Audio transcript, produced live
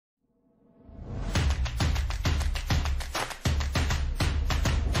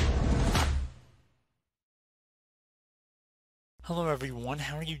Hello everyone,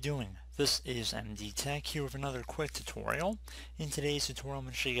 how are you doing? This is MD Tech here with another quick tutorial. In today's tutorial I'm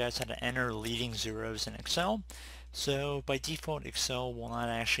going to show you guys how to enter leading zeros in Excel. So by default Excel will not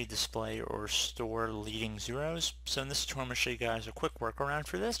actually display or store leading zeros. So in this tutorial I'm going to show you guys a quick workaround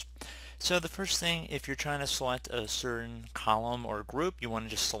for this. So the first thing, if you're trying to select a certain column or group, you want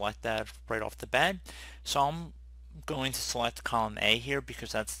to just select that right off the bat. So I'm going to select column A here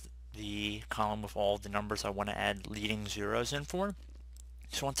because that's the column with all the numbers I want to add leading zeros in for.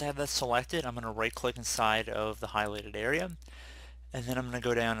 So once I have that selected, I'm going to right click inside of the highlighted area, and then I'm going to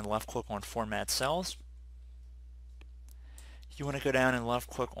go down and left click on Format Cells. You want to go down and left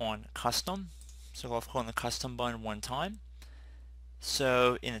click on Custom. So left click on the Custom button one time.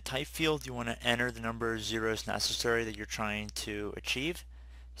 So in the type field you want to enter the number of zeros necessary that you're trying to achieve.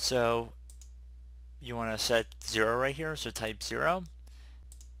 So you want to set 0 right here, so type 0.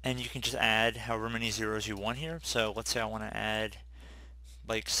 And you can just add however many zeros you want here. So let's say I want to add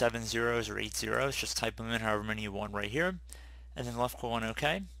like 7 zeros or 8 zeros, just type them in however many you want right here, and then left click on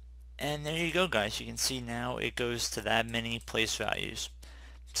OK. And there you go guys, you can see now it goes to that many place values.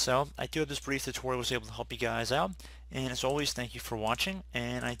 So I do hope this brief tutorial was able to help you guys out, and as always thank you for watching,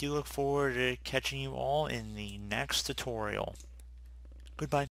 and I do look forward to catching you all in the next tutorial. Goodbye.